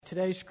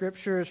Today's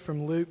scripture is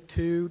from Luke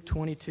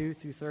 2:22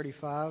 through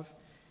 35.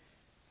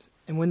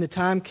 And when the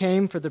time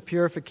came for the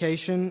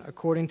purification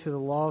according to the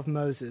law of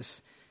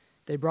Moses,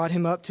 they brought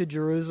him up to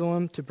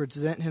Jerusalem to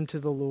present him to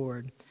the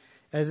Lord.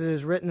 As it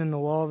is written in the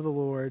law of the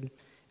Lord,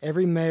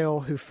 every male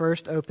who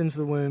first opens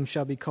the womb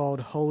shall be called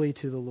holy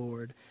to the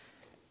Lord,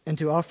 and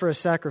to offer a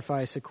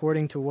sacrifice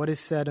according to what is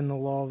said in the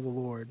law of the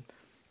Lord,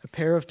 a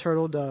pair of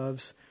turtle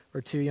doves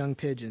or 2 young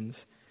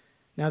pigeons.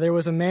 Now there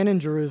was a man in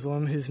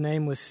Jerusalem whose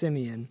name was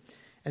Simeon,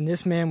 and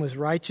this man was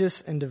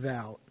righteous and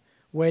devout,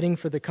 waiting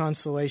for the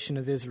consolation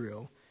of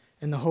Israel,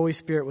 and the Holy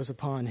Spirit was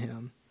upon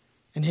him.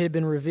 And it had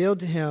been revealed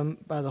to him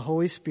by the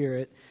Holy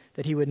Spirit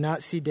that he would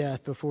not see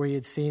death before he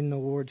had seen the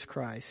Lord's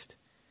Christ.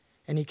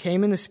 And he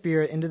came in the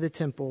Spirit into the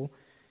temple,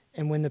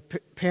 and when the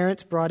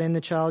parents brought in the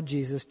child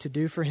Jesus to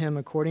do for him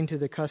according to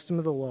the custom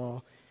of the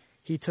law,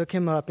 he took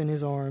him up in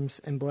his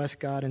arms and blessed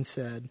God and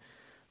said,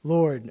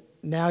 Lord,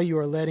 now you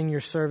are letting your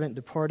servant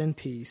depart in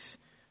peace,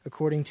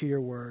 according to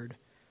your word.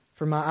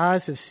 For my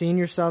eyes have seen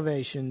your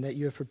salvation that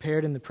you have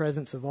prepared in the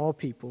presence of all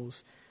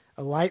peoples,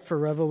 a light for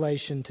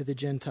revelation to the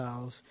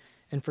Gentiles,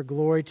 and for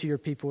glory to your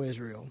people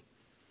Israel.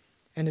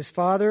 And his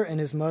father and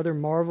his mother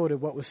marveled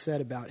at what was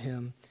said about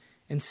him.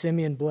 And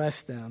Simeon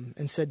blessed them,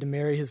 and said to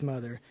Mary his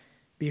mother,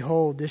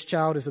 Behold, this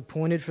child is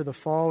appointed for the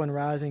fall and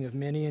rising of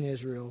many in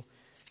Israel,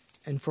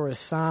 and for a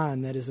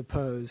sign that is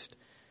opposed.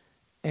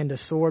 And a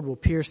sword will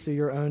pierce through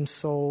your own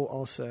soul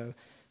also,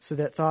 so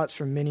that thoughts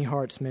from many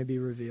hearts may be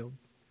revealed.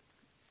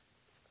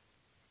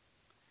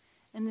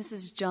 And this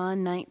is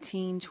John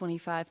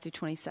 19:25 through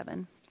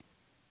 27.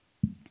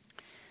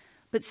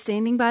 But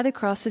standing by the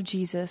cross of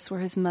Jesus were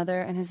his mother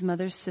and his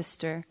mother's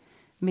sister,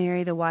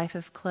 Mary the wife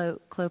of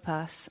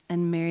Clopas,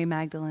 and Mary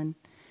Magdalene.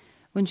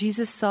 When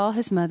Jesus saw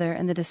his mother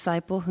and the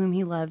disciple whom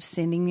he loved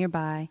standing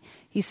nearby,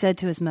 he said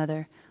to his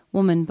mother,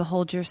 Woman,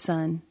 behold your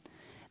son.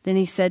 Then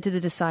he said to the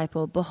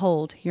disciple,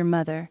 Behold, your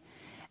mother.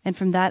 And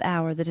from that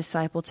hour the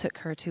disciple took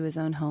her to his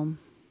own home.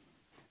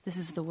 This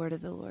is the word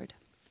of the Lord.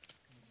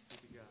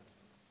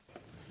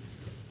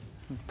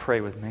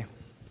 Pray with me.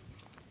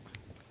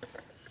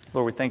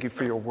 Lord, we thank you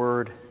for your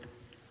word.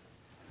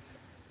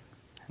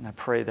 And I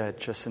pray that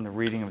just in the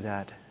reading of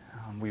that,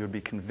 we would be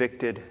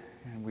convicted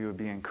and we would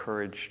be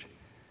encouraged.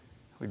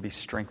 We'd be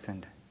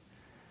strengthened.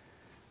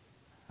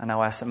 And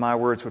I'll ask that my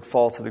words would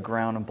fall to the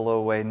ground and blow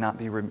away, not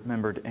be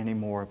remembered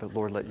anymore. But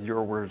Lord, let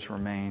your words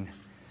remain.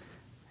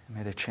 And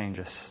may they change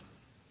us.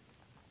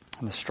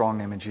 In the strong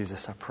name of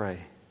Jesus, I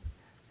pray.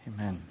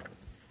 Amen.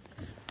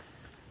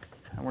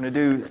 I want to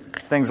do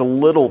things a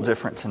little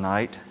different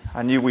tonight.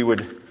 I knew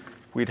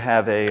we'd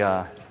have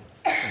a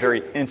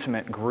very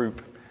intimate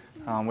group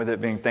with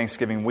it being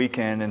Thanksgiving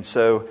weekend. And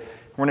so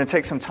we're going to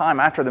take some time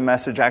after the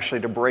message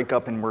actually to break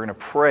up and we're going to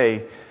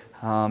pray.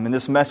 And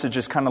this message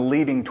is kind of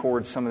leading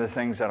towards some of the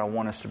things that I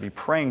want us to be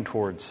praying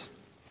towards.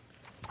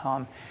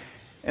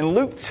 In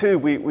Luke 2,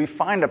 we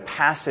find a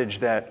passage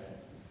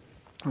that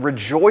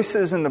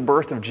rejoices in the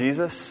birth of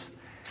Jesus.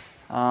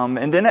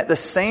 And then at the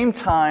same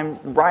time,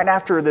 right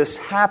after this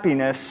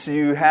happiness,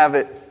 you have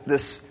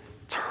this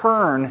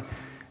turn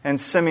in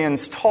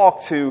Simeon's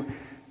talk to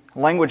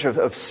language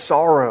of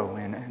sorrow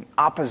and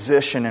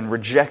opposition and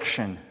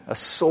rejection, a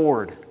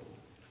sword.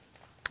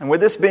 And with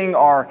this being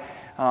our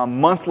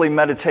monthly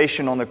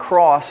meditation on the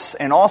cross,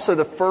 and also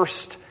the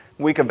first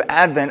week of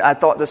Advent, I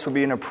thought this would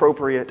be an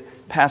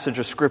appropriate passage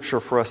of Scripture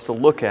for us to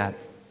look at.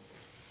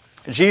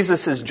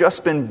 Jesus has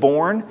just been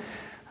born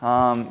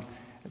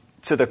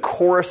to the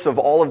chorus of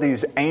all of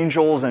these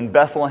angels in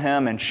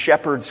Bethlehem and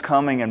shepherds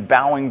coming and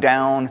bowing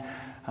down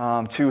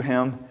to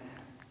him.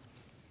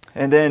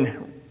 And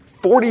then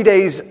 40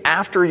 days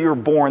after you're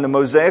born, the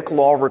Mosaic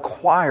law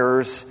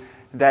requires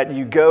that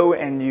you go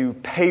and you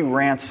pay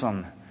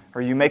ransom,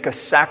 or you make a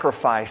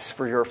sacrifice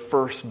for your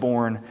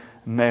firstborn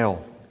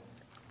male.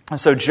 And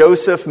so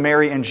Joseph,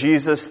 Mary, and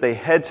Jesus, they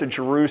head to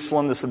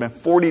Jerusalem. This has been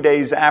 40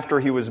 days after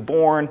he was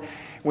born.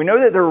 We know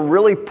that they're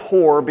really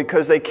poor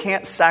because they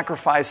can't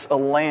sacrifice a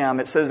lamb.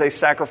 It says they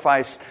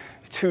sacrificed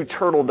 2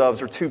 turtle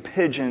doves or 2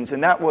 pigeons.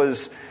 And that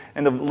was,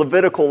 and the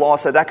Levitical law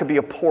said that could be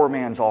a poor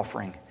man's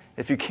offering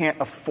if you can't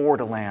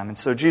afford a lamb. And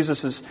so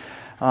Jesus'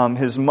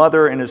 his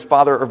mother and his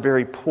father are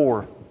very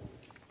poor.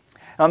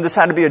 This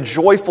had to be a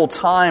joyful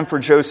time for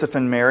Joseph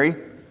and Mary.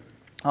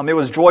 It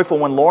was joyful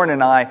when Lauren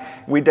and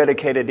we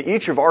dedicated to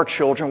each of our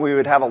children. We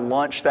would have a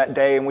lunch that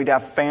day and we'd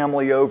have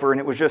family over. And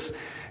it was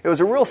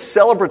a real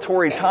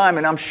celebratory time.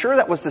 And I'm sure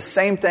that was the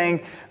same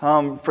thing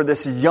for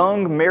this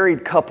young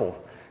married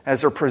couple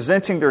as they're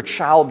presenting their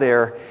child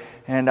there.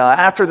 And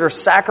after their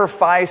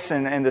sacrifice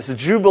and this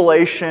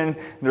jubilation,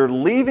 they're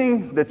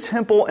leaving the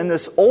temple and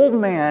this old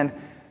man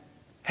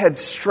heads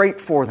straight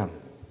for them.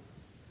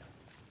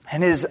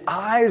 And his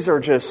eyes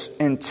are just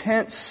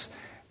intense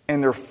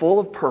and they're full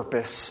of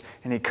purpose.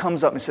 And he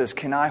comes up and says,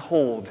 "Can I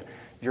hold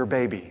your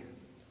baby?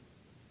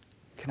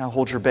 Can I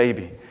hold your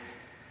baby?"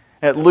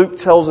 And Luke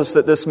tells us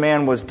that this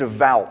man was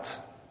devout,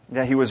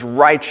 that he was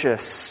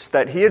righteous,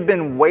 that he had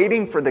been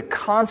waiting for the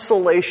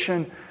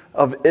consolation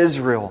of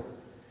Israel,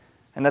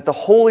 and that the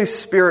Holy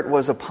Spirit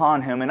was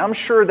upon him. And I'm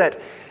sure that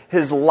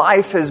His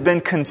life has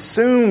been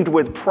consumed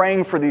with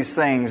praying for these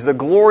things, the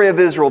glory of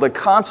Israel, the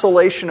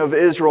consolation of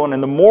Israel. And in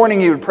the morning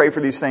he would pray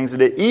for these things.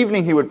 And in the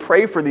evening he would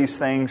pray for these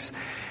things.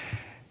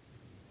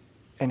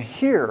 And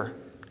here,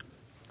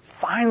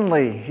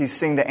 finally, he's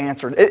seeing the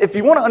answer. If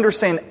you want to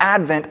understand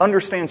Advent,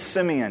 understand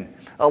Simeon.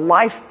 A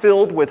life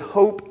filled with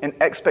hope and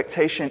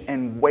expectation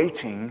and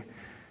waiting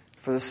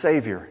for the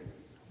Savior.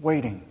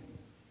 Waiting.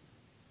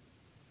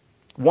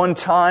 One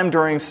time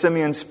during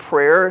Simeon's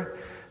prayer,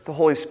 the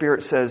Holy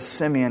Spirit says,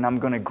 Simeon, I'm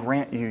going to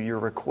grant you your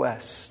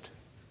request.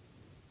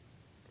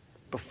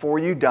 Before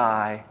you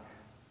die,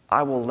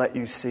 I will let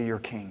you see your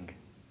king.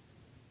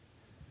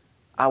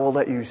 I will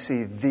let you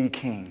see the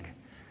king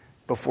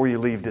before you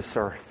leave this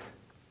earth.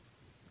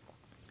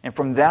 And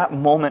from that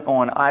moment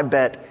on, I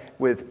bet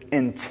with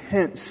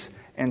intense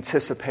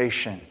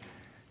anticipation,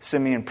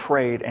 Simeon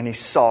prayed and he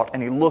sought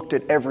and he looked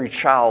at every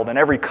child and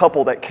every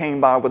couple that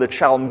came by with a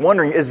child,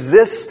 wondering, is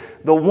this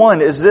the one?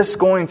 Is this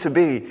going to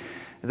be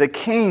the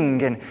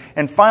king?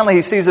 And finally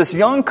he sees this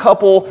young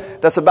couple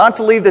that's about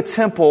to leave the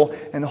temple,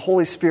 and the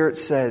Holy Spirit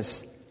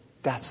says,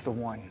 that's the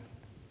one.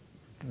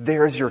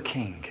 There's your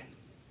king.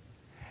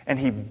 And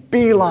he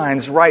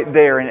beelines right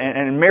there,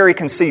 and Mary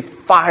can see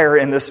fire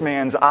in this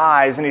man's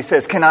eyes, and he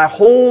says, can I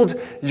hold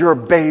your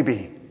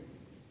baby?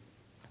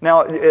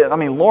 Now, I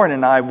mean, Lauren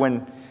and I,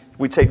 when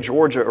we take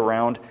Georgia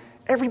around,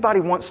 everybody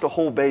wants to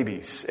hold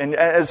babies. And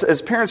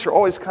as parents, you're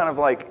always kind of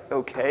like,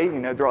 okay, you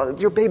know,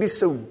 your baby's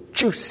so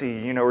juicy,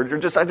 you know, or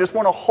I just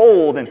want to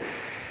hold.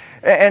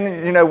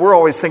 And you know, we're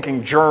always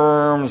thinking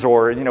germs,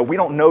 or, you know, we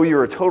don't know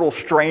you're a total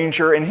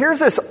stranger. And here's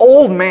this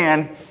old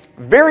man,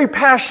 very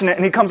passionate,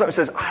 and he comes up and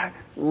says,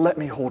 let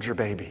me hold your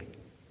baby.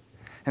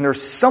 And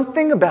there's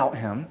something about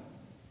him.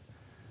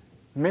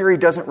 Mary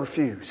doesn't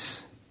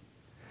refuse.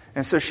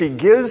 And so she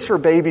gives her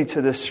baby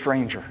to this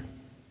stranger.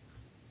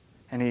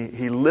 And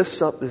he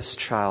lifts up this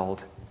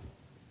child.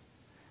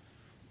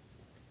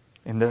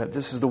 And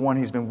this is the one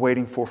he's been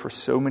waiting for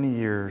so many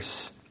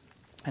years.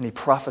 And he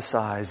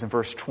prophesies in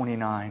verse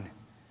 29.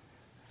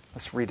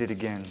 Let's read it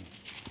again.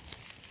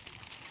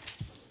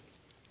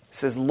 It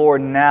says,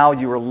 Lord, now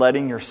you are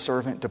letting your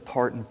servant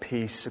depart in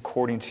peace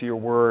according to your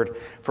word.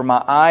 For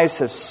my eyes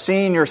have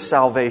seen your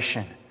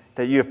salvation,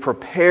 that you have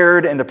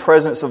prepared in the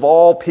presence of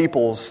all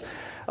peoples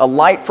a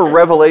light for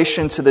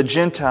revelation to the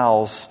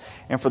Gentiles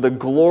and for the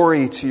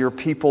glory to your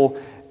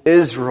people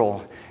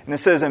Israel. And it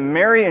says, and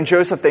Mary and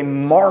Joseph, they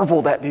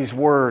marveled at these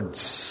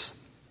words.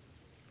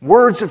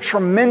 Words of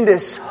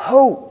tremendous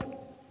hope.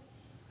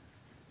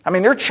 I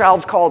mean, their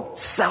child's called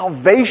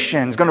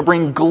salvation. It's going to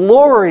bring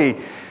glory,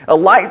 a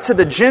light to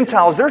the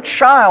Gentiles. Their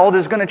child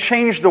is going to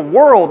change the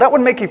world. That would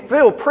make you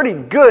feel pretty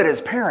good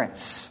as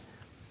parents.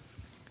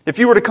 If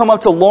you were to come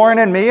up to Lauren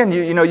and me and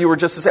you were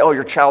just to say, oh,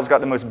 your child's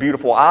got the most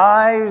beautiful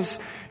eyes.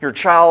 Your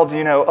child,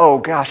 oh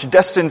gosh,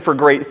 destined for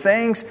great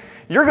things.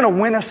 You're going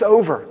to win us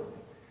over.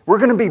 We're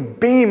going to be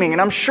beaming.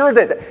 And I'm sure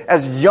that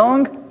as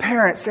young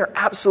parents, they're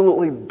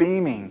absolutely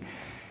beaming.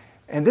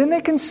 And then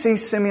they can see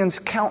Simeon's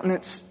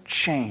countenance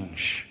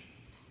change.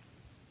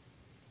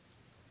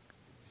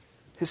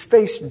 His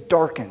face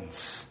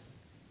darkens.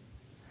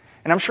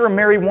 And I'm sure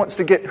Mary wants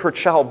to get her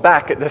child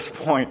back at this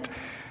point.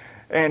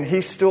 And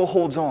he still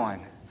holds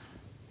on.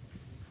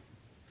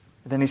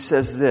 Then he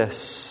says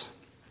this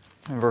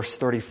in verse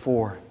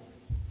 34.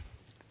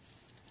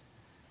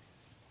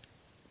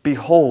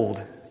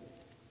 Behold,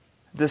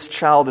 this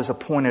child is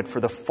appointed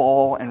for the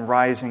fall and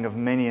rising of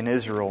many in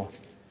Israel,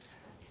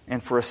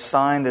 and for a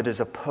sign that is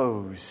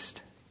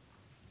opposed.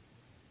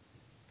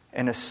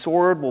 And a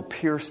sword will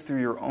pierce through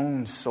your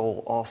own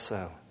soul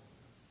also,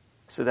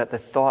 so that the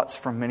thoughts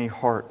from many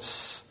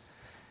hearts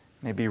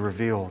may be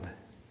revealed.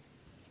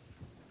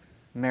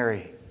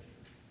 Mary,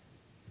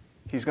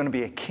 he's going to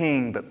be a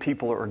king, but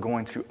people are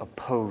going to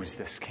oppose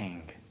this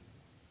king.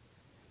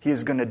 He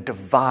is going to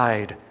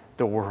divide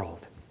the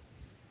world.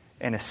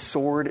 And a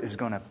sword is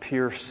going to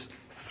pierce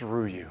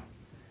through you.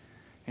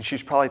 And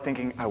she's probably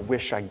thinking, I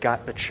wish I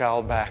got the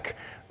child back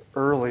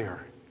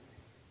earlier.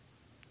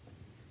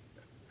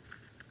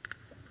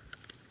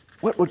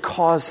 What would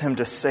cause him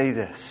to say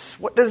this?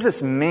 What does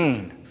this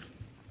mean?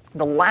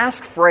 The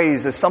last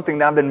phrase is something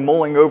that I've been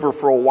mulling over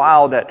for a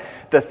while, that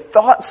the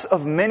thoughts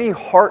of many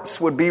hearts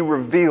would be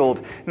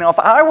revealed. Now, if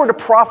I were to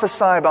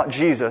prophesy about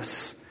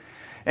Jesus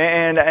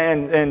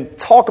and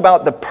talk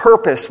about the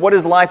purpose, what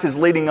his life is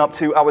leading up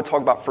to, I would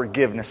talk about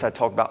forgiveness. I'd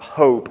talk about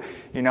hope.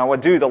 I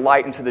would do the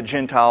light into the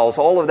Gentiles,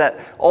 all of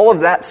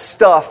that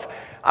stuff.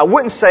 I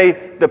wouldn't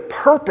say the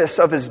purpose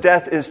of his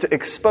death is to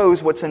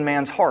expose what's in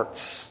man's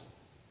hearts.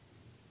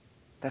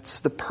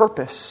 That's the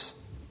purpose.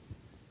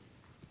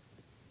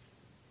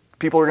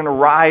 People are going to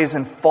rise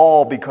and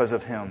fall because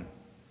of him.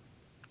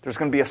 There's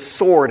going to be a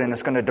sword, and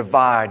it's going to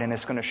divide, and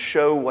it's going to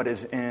show what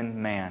is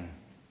in man.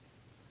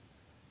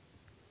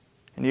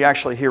 And you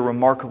actually hear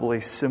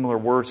remarkably similar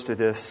words to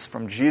this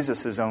from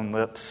Jesus' own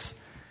lips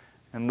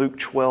in Luke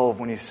 12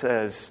 when he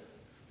says,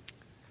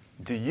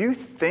 do you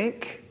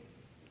think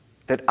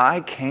that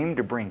I came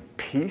to bring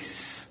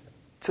peace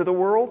to the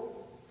world?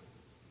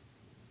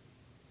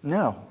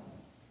 No,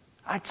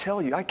 I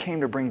tell you, I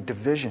came to bring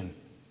division.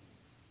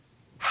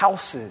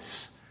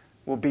 Houses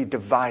will be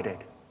divided.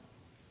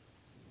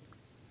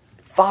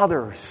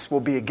 Fathers will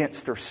be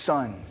against their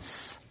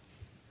sons.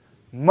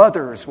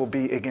 Mothers will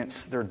be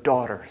against their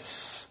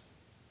daughters.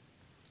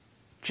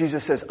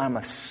 Jesus says, I'm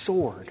a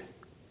sword.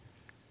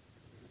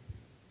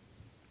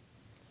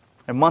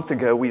 A month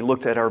ago, we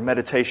looked at our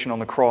meditation on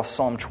the cross,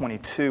 Psalm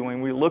 22,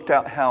 and we looked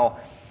at how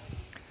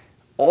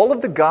all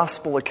of the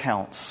gospel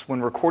accounts,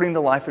 when recording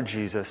the life of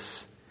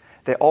Jesus,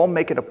 they all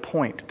make it a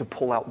point to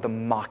pull out the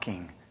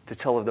mocking, to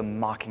tell of the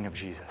mocking of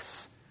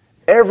Jesus.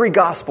 Every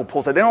gospel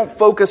pulls out. They don't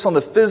focus on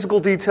the physical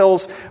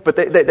details, but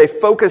they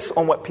focus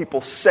on what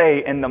people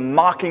say and the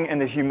mocking and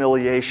the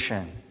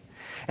humiliation.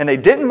 And they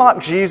didn't mock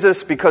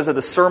Jesus because of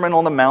the Sermon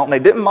on the Mount. They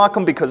didn't mock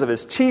him because of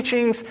his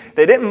teachings.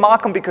 They didn't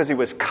mock him because he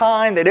was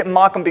kind. They didn't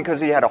mock him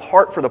because he had a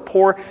heart for the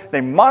poor.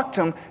 They mocked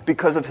him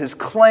because of his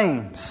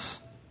claims.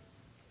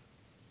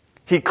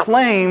 He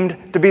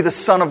claimed to be the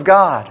Son of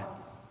God.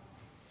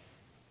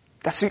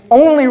 That's the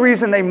only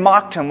reason they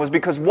mocked him, was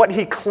because what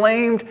he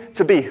claimed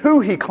to be, who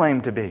he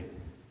claimed to be.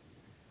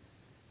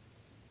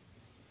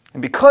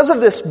 And because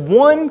of this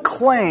one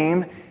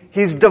claim,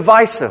 he's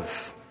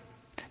divisive.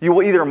 You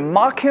will either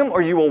mock him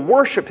or you will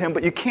worship him,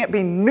 but you can't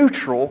be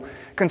neutral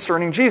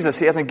concerning Jesus.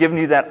 He hasn't given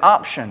you that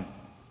option.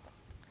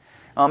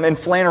 In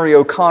Flannery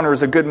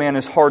O'Connor's A Good Man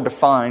is Hard to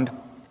Find,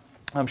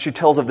 she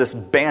tells of this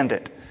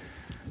bandit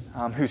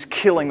who's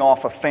killing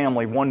off a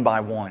family one by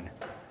one.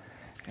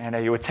 And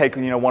he would take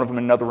one of them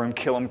in another room,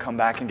 kill him, come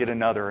back and get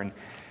another. And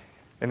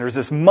there's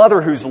this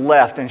mother who's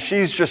left, and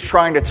she's just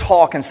trying to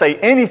talk and say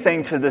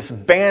anything to this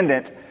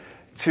bandit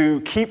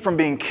to keep from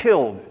being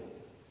killed.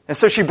 And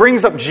so she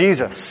brings up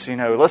Jesus.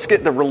 Let's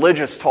get the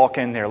religious talk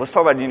in there. Let's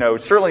talk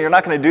about, certainly you're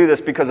not going to do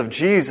this because of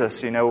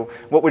Jesus.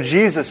 What would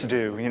Jesus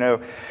do?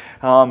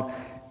 And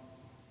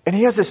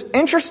he has this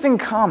interesting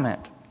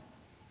comment.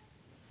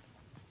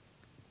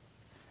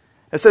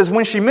 It says,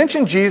 when she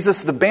mentioned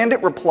Jesus, the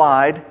bandit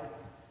replied,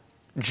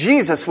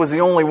 Jesus was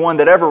the only one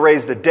that ever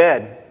raised the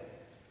dead.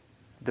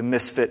 The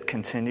misfit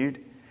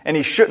continued. And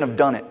he shouldn't have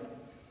done it.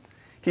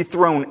 He'd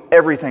thrown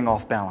everything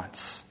off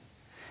balance.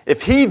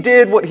 If he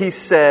did what he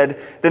said,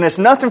 then it's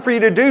nothing for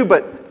you to do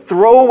but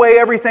throw away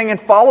everything and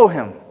follow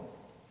him.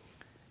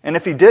 And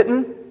if he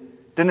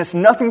didn't, then it's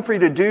nothing for you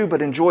to do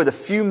but enjoy the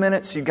few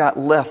minutes you got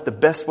left the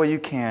best way you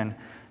can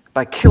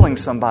by killing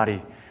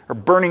somebody or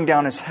burning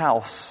down his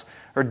house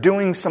or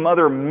doing some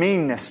other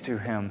meanness to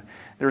him.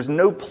 There's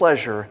no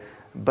pleasure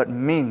but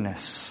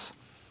meanness.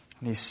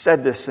 And he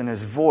said this, and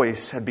his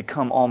voice had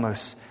become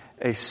almost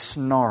a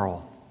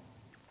snarl.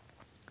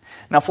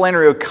 Now,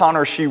 Flannery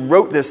O'Connor, she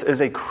wrote this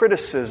as a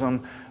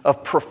criticism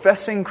of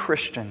professing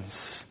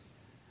Christians.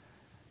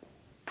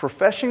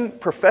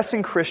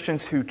 Professing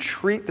Christians who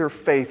treat their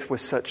faith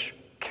with such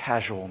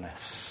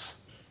casualness.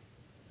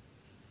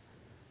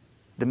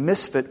 The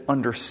misfit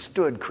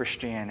understood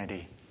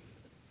Christianity.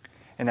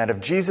 And that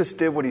if Jesus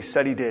did what he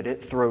said he did,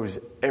 it throws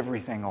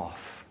everything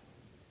off.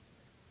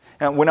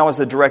 And when I was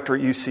the director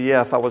at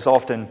UCF, I was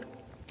often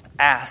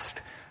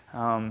asked,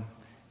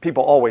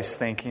 people always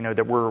think,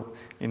 that we're,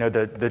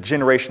 the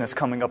generation that's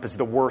coming up is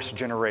the worst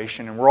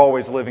generation, and we're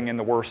always living in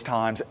the worst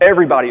times.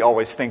 Everybody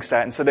always thinks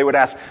that. And so they would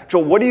ask,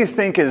 Joel, what do you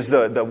think is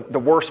the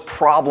worst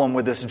problem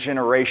with this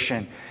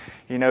generation,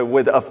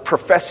 of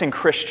professing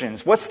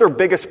Christians? What's their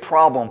biggest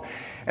problem?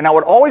 And I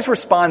would always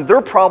respond, their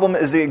problem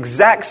is the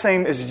exact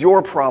same as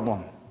your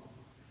problem.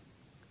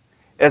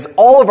 As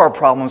all of our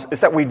problems is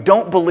that we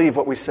don't believe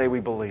what we say we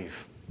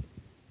believe.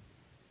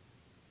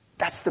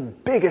 That's the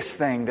biggest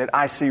thing that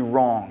I see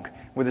wrong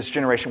with this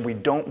generation. We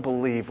don't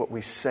believe what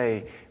we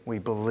say we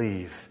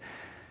believe.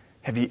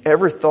 Have you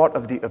ever thought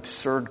of the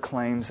absurd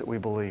claims that we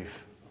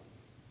believe?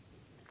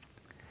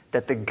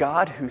 That the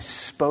God who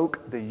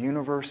spoke the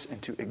universe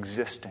into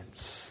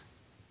existence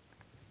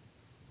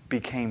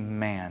became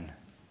man.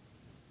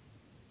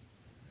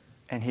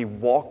 And he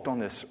walked on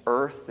this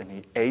earth, and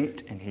he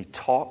ate, and he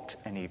talked,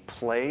 and he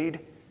played,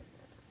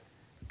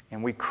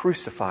 and we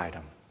crucified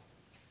him.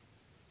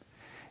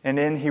 And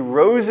then he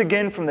rose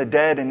again from the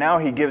dead, and now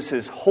he gives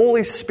his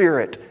Holy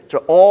Spirit to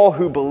all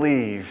who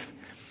believe.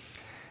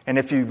 And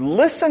if you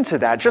listen to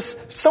that,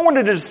 just someone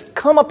to just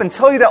come up and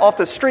tell you that off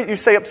the street, you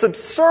say it's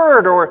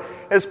absurd. Or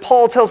as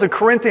Paul tells the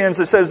Corinthians,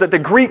 it says that the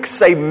Greeks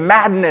say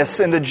madness,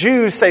 and the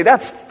Jews say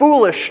that's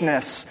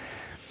foolishness.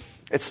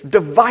 It's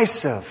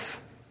divisive.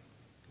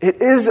 It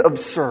is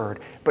absurd.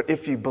 But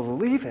if you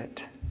believe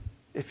it,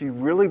 if you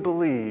really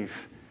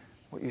believe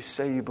what you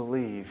say you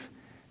believe,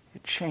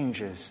 it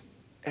changes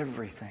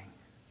everything.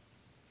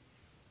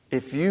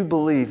 If you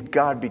believe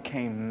God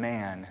became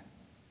man,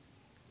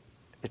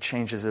 it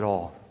changes it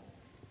all.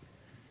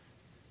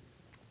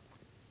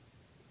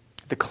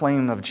 The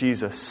claim of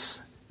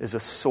Jesus is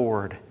a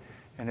sword,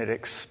 and it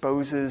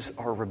exposes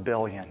our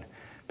rebellion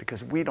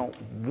because we don't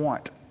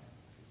want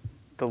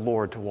the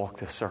Lord to walk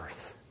this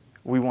earth.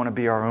 We want to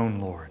be our own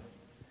Lord.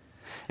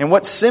 And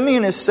what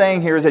Simeon is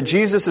saying here is that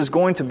Jesus is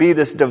going to be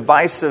this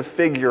divisive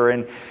figure,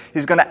 and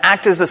he's going to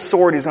act as a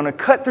sword. He's going to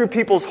cut through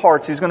people's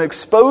hearts. He's going to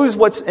expose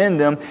what's in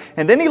them.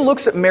 And then he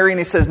looks at Mary and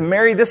he says,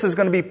 Mary, this is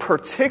going to be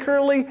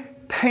particularly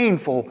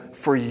painful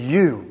for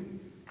you.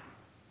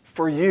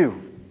 For you.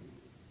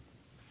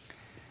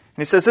 And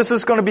he says this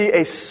is going to be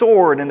a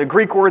sword. And the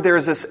Greek word there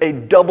is a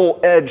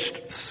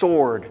double-edged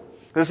sword.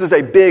 This is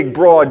a big,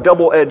 broad,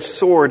 double-edged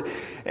sword.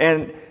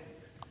 And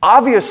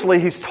obviously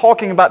he's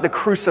talking about the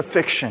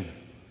crucifixion.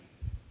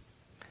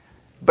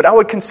 But I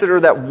would consider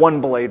that one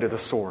blade of the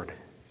sword.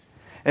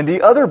 And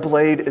the other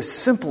blade is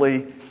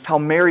simply how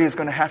Mary is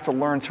going to have to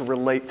learn to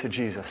relate to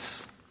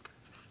Jesus.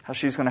 How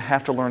she's going to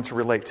have to learn to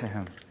relate to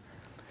Him.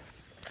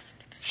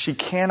 She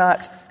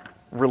cannot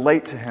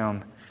relate to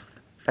Him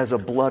as a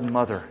blood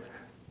mother.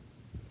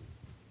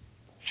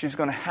 She's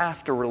going to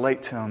have to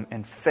relate to Him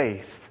in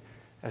faith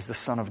as the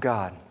Son of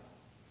God.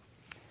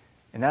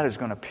 And that is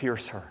going to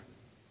pierce her.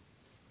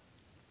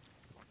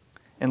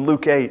 In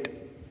Luke 8,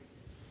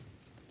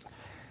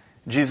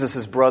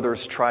 Jesus'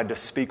 brothers tried to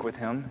speak with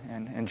Him,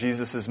 and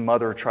Jesus'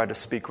 mother tried to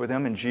speak with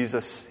Him, and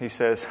Jesus, He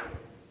says,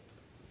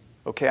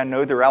 okay, I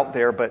know they're out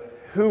there, but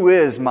who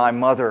is my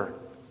mother?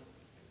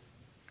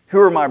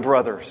 Who are my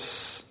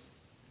brothers?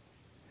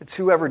 It's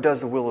whoever does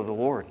the will of the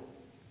Lord.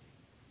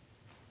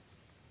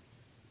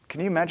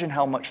 Can you imagine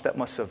how much that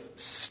must have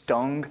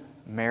stung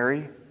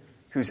Mary,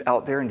 who's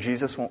out there and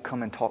Jesus won't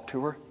come and talk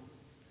to her?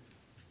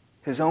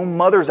 His own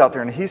mother's out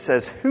there, and He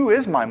says, who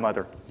is my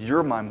mother?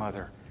 You're my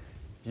mother.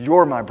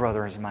 You're my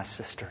brothers and my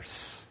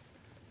sisters.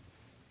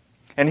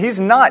 And He's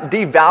not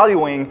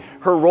devaluing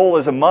her role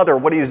as a mother.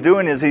 What He's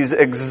doing is He's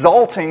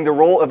exalting the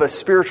role of a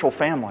spiritual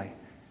family.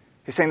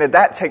 He's saying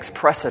that takes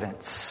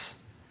precedence.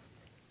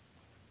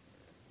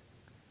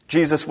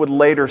 Jesus would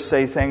later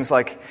say things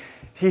like,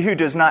 he who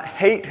does not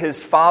hate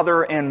his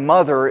father and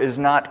mother is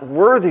not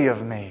worthy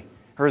of me,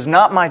 or is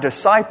not my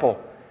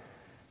disciple.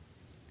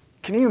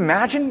 Can you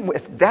imagine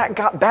if that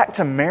got back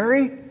to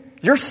Mary?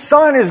 Your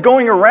son is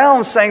going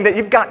around saying that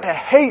you've got to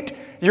hate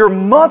your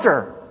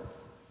mother.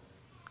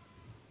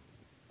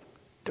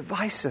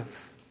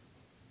 Divisive.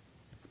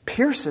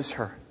 Pierces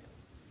her.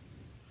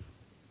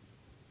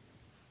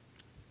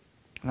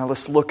 Now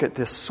let's look at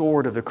this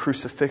sword of the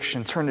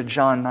crucifixion. Turn to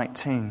John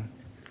 19.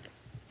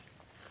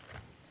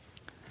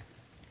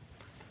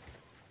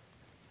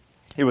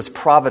 It was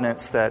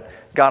providence that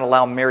God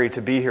allowed Mary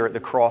to be here at the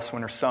cross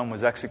when her son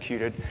was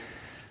executed.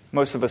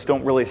 Most of us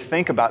don't really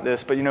think about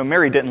this, but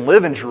Mary didn't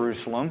live in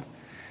Jerusalem.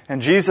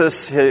 And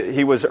Jesus,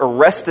 he was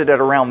arrested at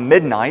around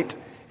midnight.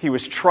 He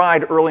was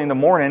tried early in the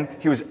morning.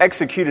 He was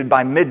executed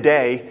by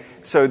midday.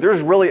 So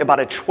there's really about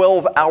a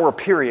 12-hour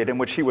period in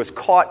which he was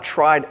caught,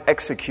 tried,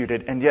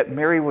 executed, and yet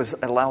Mary was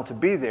allowed to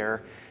be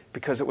there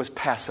because it was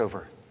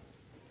Passover.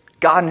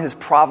 God in His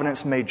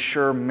providence made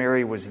sure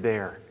Mary was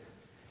there.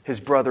 His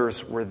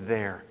brothers were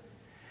there.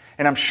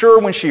 And I'm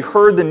sure when she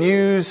heard the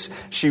news,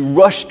 she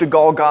rushed to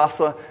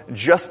Golgotha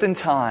just in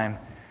time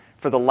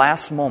for the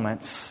last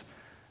moments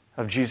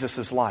of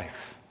Jesus'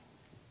 life.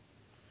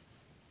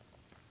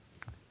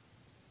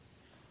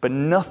 But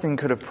nothing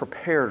could have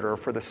prepared her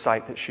for the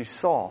sight that she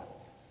saw.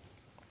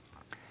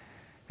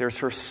 There's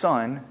her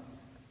son,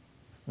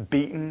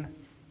 beaten,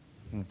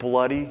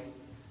 bloody,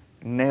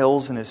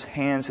 nails in his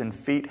hands and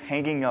feet,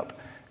 hanging up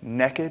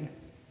naked,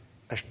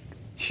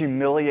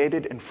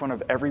 humiliated in front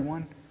of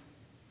everyone.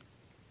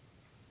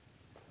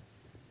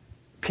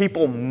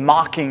 People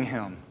mocking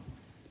him,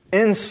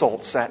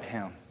 insults at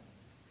him.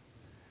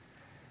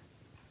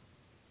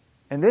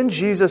 And then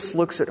Jesus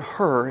looks at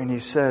her and He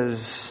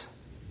says,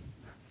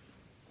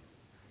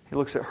 He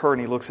looks at her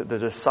and He looks at the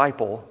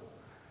disciple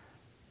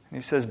and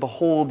He says,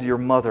 behold your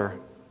mother. And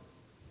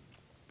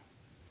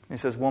He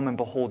says, woman,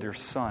 behold your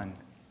son.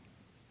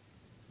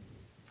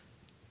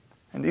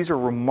 And these are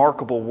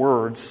remarkable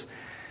words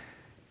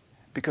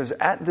because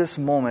at this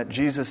moment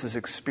Jesus is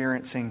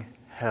experiencing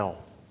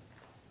hell.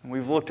 And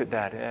we've looked at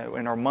that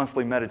in our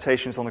monthly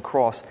meditations on the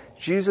cross.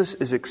 Jesus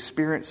is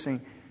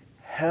experiencing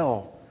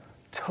hell,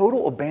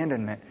 total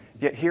abandonment,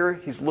 yet here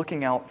He's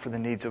looking out for the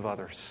needs of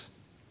others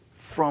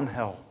from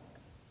hell.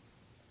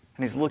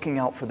 And He's looking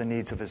out for the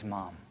needs of His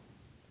mom.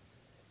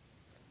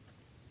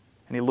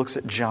 And He looks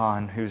at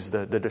John, who's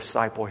the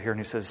disciple here, and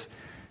He says,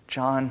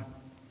 John,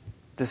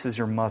 this is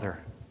your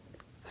mother.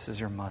 This is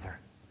your mother.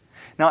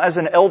 Now, as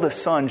an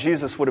eldest son,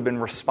 Jesus would have been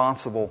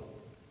responsible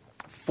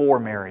for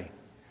Mary.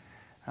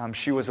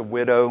 She was a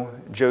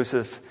widow.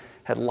 Joseph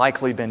had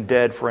likely been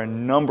dead for a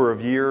number of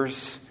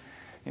years.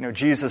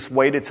 Jesus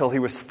waited till he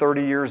was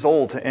 30 years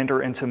old to enter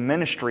into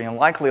ministry, and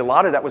likely a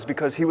lot of that was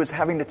because he was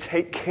having to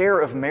take care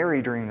of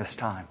Mary during this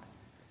time.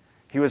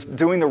 He was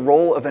doing the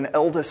role of an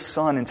eldest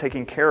son and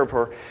taking care of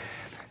her.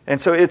 And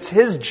so it's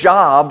his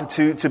job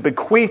to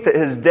bequeath at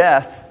his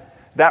death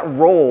that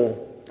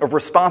role of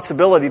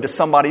responsibility to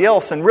somebody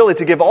else, and really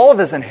to give all of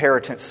his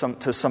inheritance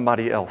to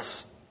somebody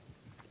else.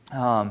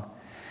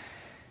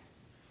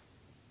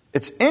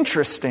 It's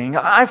interesting.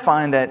 I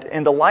find that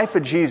in the life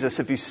of Jesus,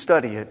 if you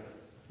study it,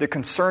 the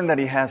concern that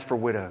He has for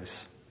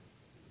widows.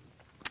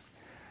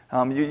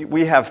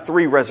 We have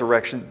 3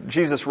 resurrections.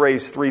 Jesus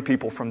raised 3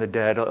 people from the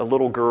dead. A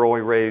little girl,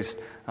 he raised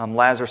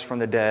Lazarus from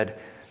the dead.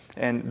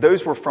 And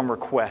those were from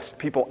request.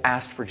 People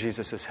asked for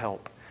Jesus'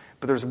 help.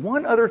 But there's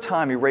one other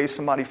time he raised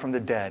somebody from the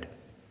dead.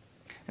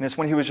 And it's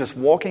when he was just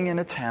walking in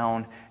a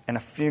town and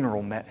a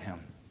funeral met him.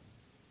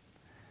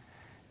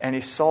 And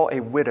he saw a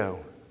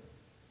widow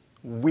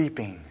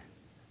weeping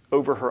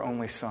over her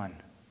only son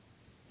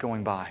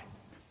going by.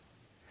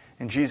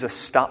 And Jesus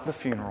stopped the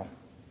funeral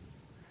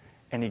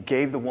and he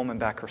gave the woman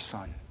back her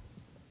son.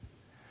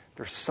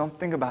 There's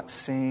something about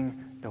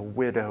seeing the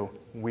widow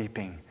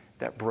weeping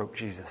that broke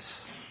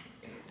Jesus.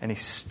 And he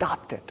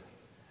stopped it.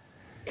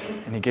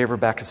 And he gave her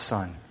back his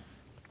son.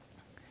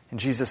 And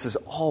Jesus is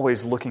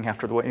always looking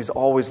after the widow. He's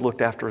always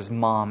looked after his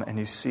mom. And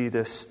you see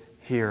this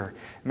here.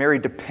 Mary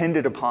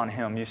depended upon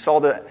him. You saw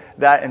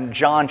that in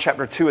John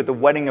chapter 2 at the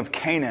wedding of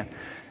Cana,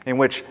 in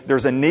which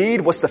there's a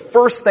need. What's the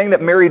first thing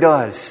that Mary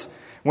does?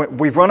 When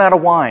we've run out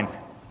of wine.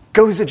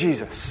 Goes to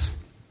Jesus.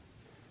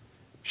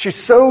 She's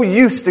so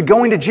used to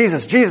going to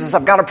Jesus. Jesus,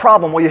 I've got a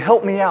problem. Will you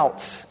help me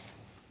out?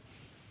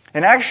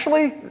 And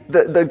actually,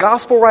 the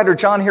gospel writer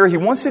John here, he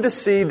wants you to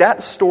see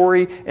that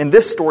story and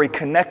this story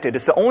connected.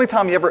 It's the only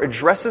time he ever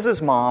addresses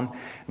his mom.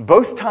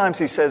 Both times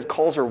he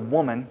calls her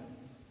woman.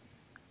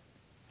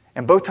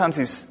 And both times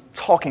he's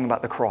talking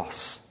about the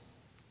cross.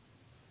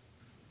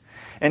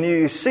 And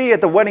you see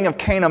at the wedding of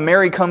Cana,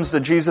 Mary comes to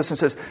Jesus and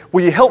says,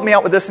 will you help me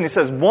out with this? And he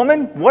says,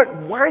 woman,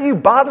 why are you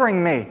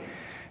bothering me?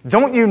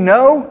 Don't you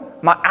know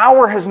my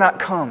hour has not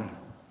come?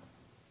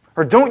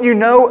 Or don't you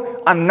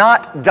know I'm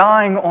not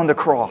dying on the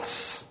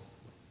cross?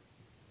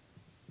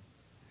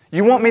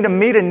 You want me to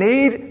meet a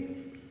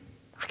need?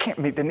 I can't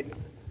meet the need.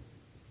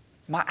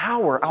 My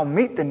hour, I'll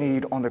meet the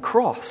need on the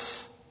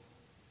cross.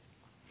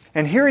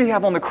 And here you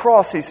have on the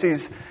cross, he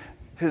sees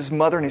his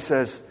mother and he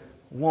says,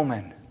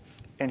 woman.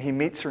 And he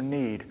meets her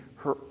need,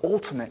 her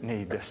ultimate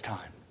need this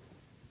time,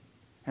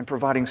 and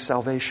providing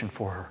salvation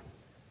for her.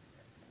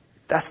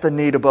 That's the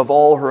need above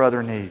all her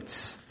other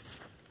needs.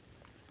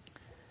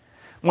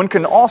 One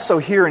can also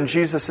hear in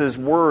Jesus'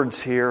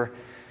 words here,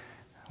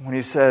 when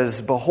he says,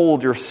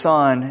 behold your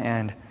son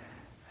and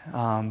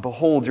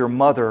behold your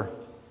mother,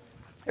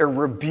 a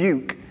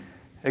rebuke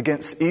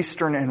against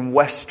Eastern and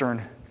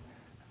Western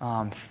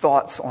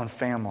thoughts on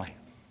family.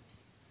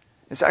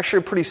 It's actually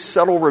a pretty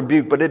subtle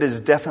rebuke, but it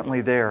is definitely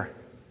there.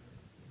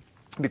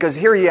 Because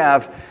here you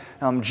have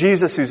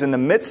Jesus who's in the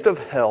midst of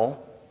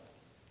hell,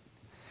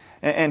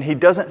 and he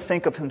doesn't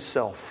think of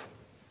himself.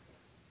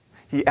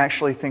 He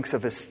actually thinks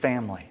of his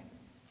family.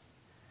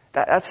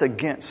 That's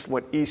against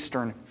what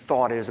Eastern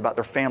thought is about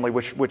their family,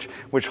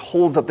 which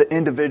holds up the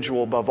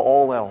individual above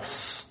all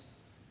else,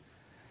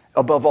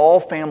 above all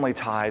family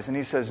ties. And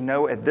he says,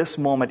 no, at this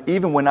moment,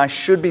 even when I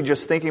should be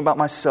just thinking about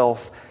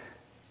myself,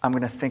 I'm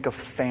going to think of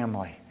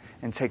family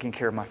and taking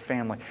care of my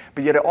family.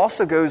 But yet it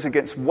also goes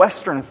against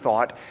Western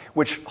thought,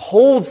 which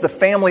holds the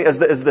family as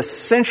the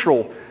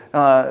central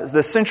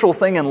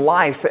thing in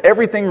life.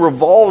 Everything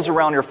revolves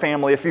around your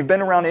family. If you've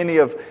been around any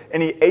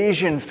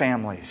Asian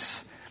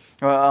families,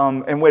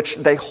 in which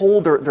they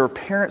hold their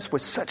parents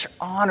with such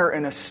honor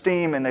and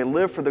esteem, and they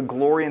live for the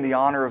glory and the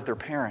honor of their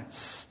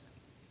parents.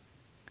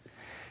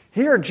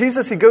 Here,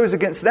 Jesus, he goes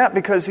against that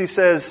because he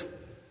says,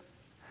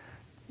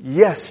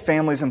 yes,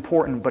 family's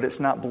important, but it's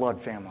not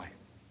blood family.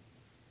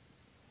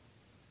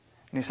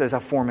 And he says, I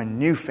form a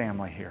new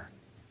family here.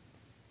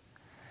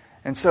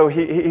 And so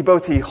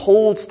he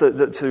holds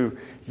to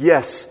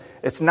yes,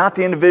 it's not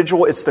the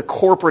individual, it's the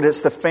corporate,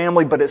 it's the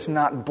family, but it's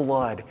not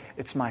blood.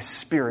 It's my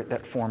spirit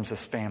that forms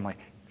this family.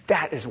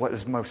 That is what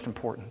is most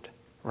important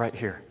right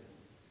here.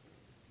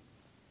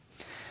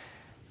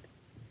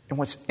 And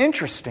what's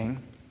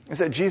interesting is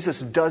that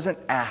Jesus doesn't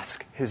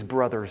ask his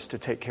brothers to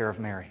take care of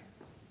Mary.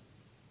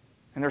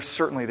 And they're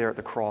certainly there at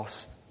the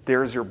cross.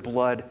 There's your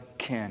blood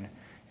kin.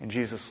 And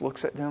Jesus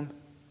looks at them,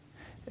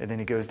 and then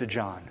he goes to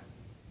John.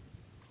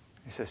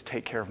 He says,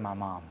 take care of my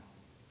mom.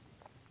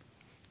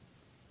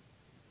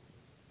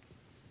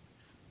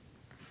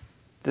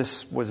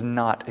 This was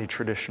not a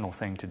traditional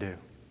thing to do.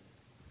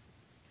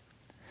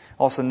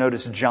 Also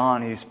notice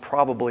John, he's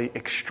probably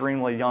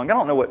extremely young. I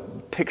don't know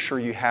what picture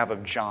you have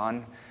of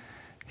John.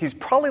 He's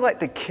probably like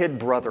the kid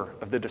brother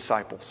of the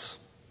disciples.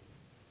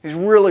 He's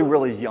really,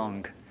 really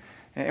young.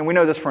 And we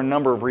know this for a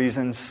number of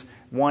reasons.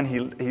 One,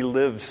 he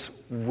lives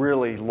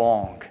really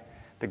long.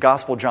 The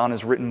Gospel of John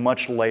is written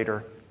much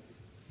later.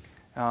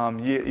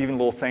 Even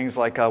little things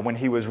like when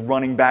he was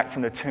running back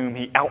from the tomb,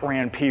 he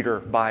outran Peter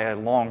by a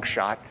long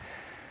shot.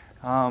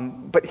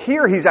 But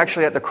here he's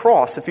actually at the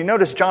cross. If you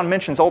notice, John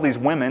mentions all these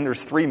women.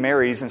 There's 3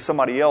 Marys and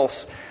somebody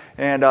else.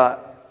 And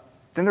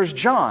then there's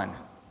John.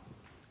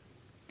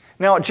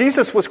 Now,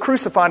 Jesus was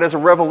crucified as a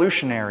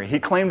revolutionary. He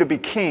claimed to be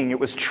king.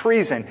 It was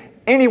treason.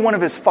 Any one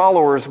of his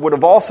followers would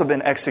have also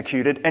been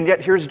executed. And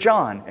yet here's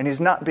John, and he's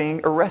not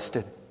being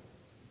arrested.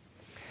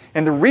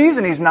 And the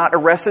reason he's not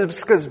arrested is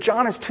because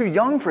John is too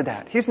young for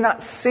that. He's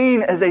not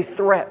seen as a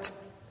threat.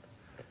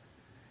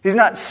 He's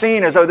not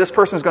seen as, oh, this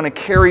person's going to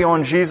carry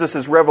on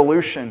Jesus'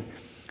 revolution.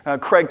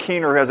 Craig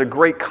Keener has a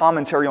great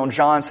commentary on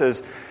John,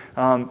 says,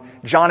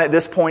 John at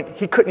this point,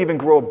 he couldn't even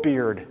grow a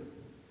beard.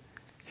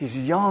 He's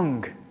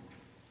young,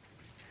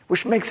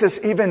 which makes this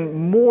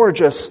even more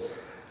just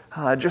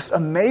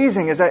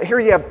amazing, is that here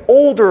you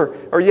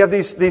have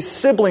these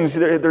siblings,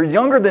 they're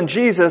younger than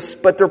Jesus,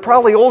 but they're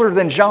probably older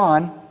than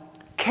John,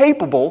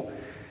 capable.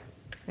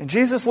 And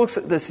Jesus looks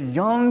at this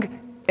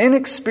young,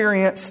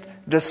 inexperienced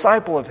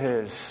disciple of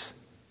his.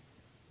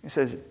 He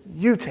says,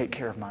 you take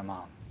care of my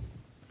mom.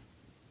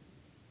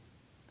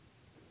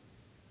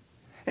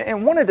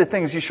 And one of the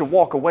things you should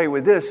walk away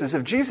with this is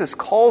if Jesus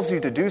calls you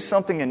to do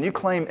something and you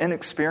claim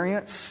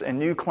inexperience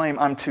and you claim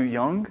I'm too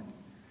young,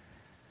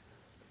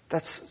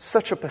 that's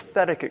such a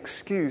pathetic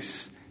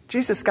excuse.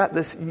 Jesus got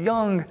this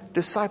young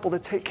disciple to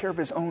take care of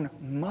his own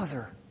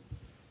mother.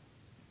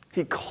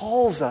 He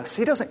calls us.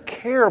 He doesn't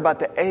care about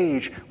the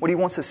age. What he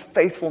wants is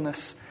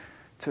faithfulness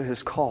to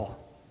his call.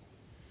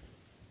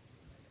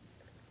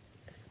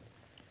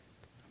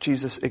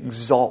 Jesus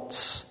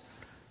exalts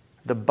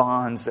the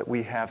bonds that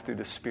we have through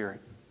the Spirit.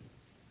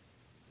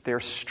 They're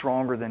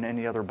stronger than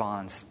any other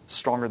bonds,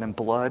 stronger than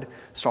blood,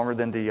 stronger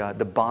than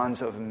the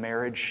bonds of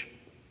marriage,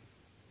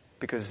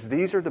 because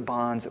these are the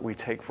bonds that we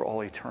take for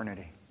all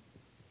eternity.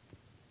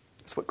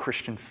 That's what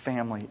Christian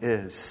family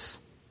is.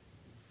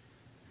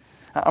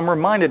 I'm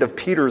reminded of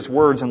Peter's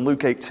words in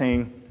Luke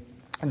 18.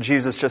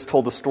 Jesus just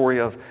told the story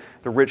of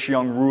the rich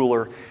young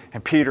ruler,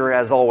 and Peter,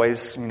 as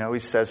always, he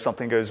says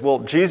something, goes, well,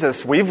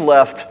 Jesus, we've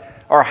left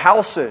our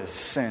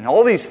houses and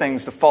all these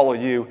things to follow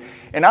you.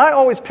 And I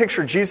always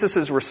picture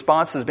Jesus'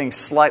 response as being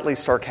slightly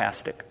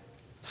sarcastic.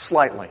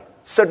 Slightly.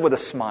 Said with a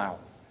smile.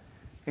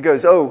 He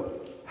goes,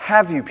 oh,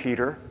 have you,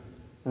 Peter,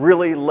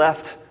 really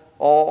left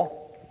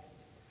all?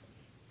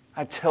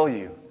 I tell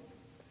you,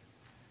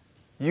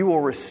 you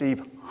will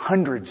receive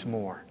hundreds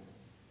more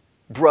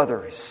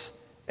brothers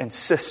and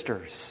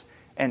sisters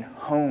and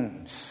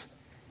homes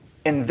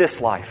in this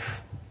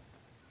life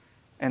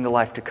and the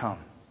life to come.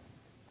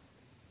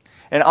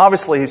 And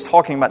obviously he's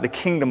talking about the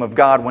kingdom of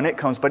God when it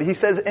comes, but he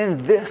says in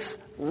this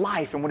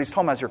life, and what he's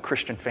talking about is your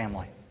Christian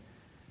family.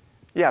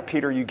 Yeah,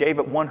 Peter, you gave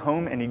up one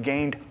home and you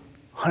gained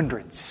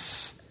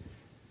hundreds.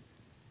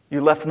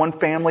 You left one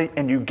family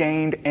and you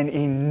gained an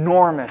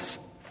enormous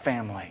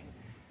family.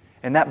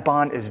 And that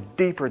bond is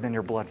deeper than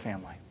your blood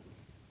family.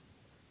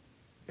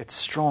 It's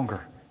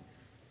stronger.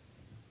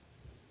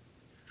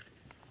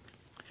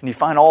 And you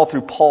find all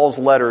through Paul's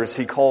letters,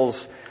 he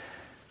calls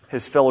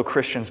his fellow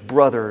Christians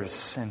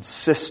brothers and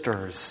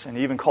sisters, and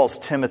he even calls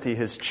Timothy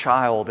his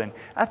child. And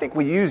I think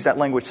we use that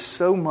language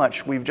so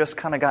much, we've just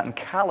kind of gotten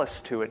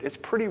callous to it. It's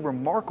pretty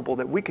remarkable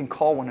that we can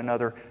call one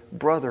another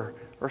brother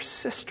or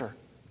sister.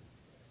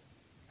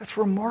 That's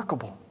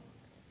remarkable.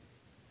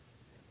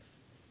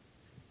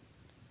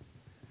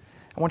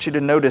 I want you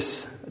to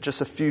notice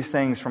just a few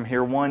things from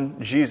here.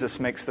 One, Jesus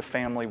makes the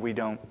family, we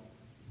don't.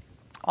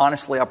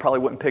 Honestly, I probably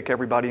wouldn't pick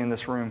everybody in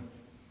this room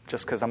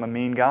just because I'm a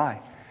mean guy.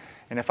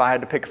 And if I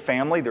had to pick a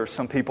family, there's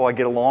some people I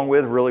get along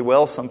with really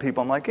well. Some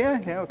people I'm like,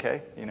 yeah,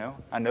 okay.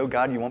 I know,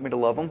 God, you want me to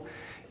love them.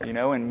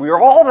 And we're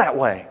all that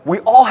way. We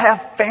all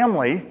have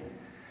family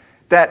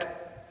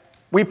that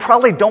we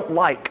probably don't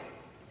like.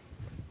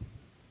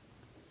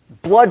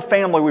 Blood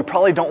family we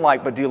probably don't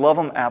like, but do you love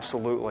them?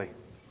 Absolutely.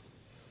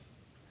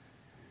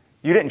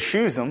 You didn't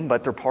choose them,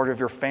 but they're part of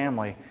your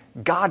family.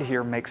 God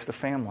here makes the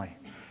family.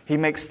 He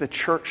makes the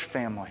church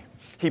family.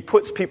 He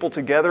puts people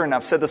together, and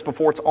I've said this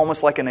before, it's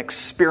almost like an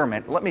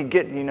experiment. Let me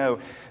get,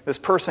 this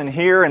person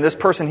here and this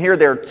person here.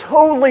 They're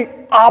totally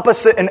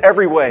opposite in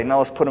every way. Now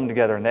let's put them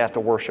together, and they have to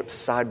worship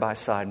side by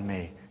side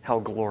me. How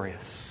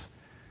glorious.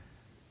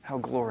 How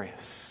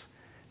glorious.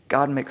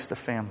 God makes the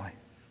family.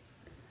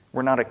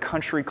 We're not a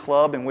country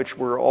club in which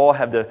we all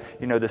have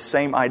the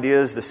same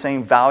ideas, the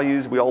same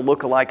values. We all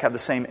look alike, have the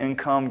same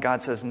income.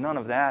 God says none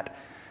of that.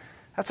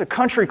 That's a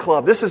country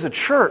club. This is a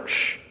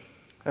church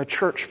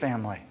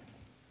family.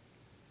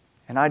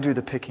 And I do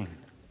the picking.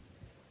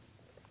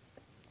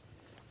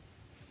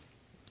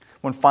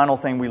 One final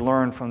thing we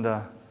learn from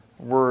the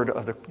word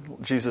of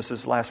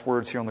Jesus' last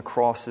words here on the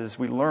cross is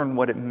we learn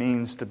what it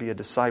means to be a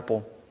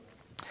disciple.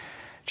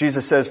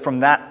 Jesus says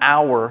from that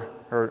hour,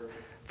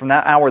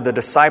 the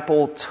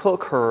disciple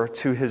took her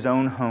to his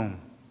own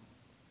home.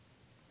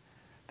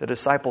 The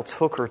disciple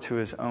took her to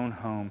his own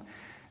home.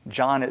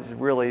 John is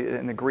really,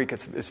 in the Greek,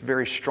 it's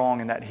very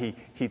strong in that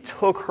he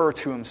took her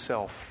to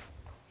himself.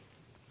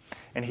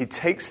 And he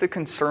takes the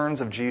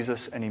concerns of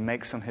Jesus and he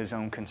makes them his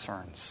own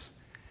concerns.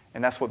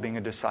 And that's what being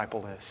a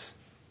disciple is.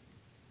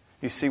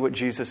 You see what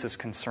Jesus is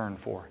concerned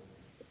for.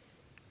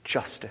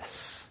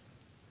 Justice.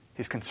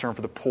 He's concerned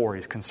for the poor.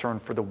 He's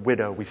concerned for the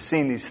widow. We've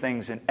seen these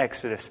things in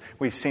Exodus.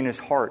 We've seen his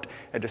heart.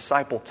 A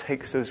disciple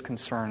takes those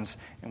concerns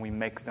and we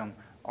make them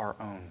our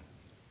own.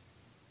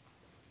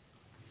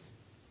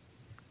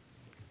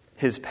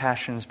 His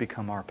passions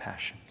become our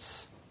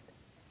passions.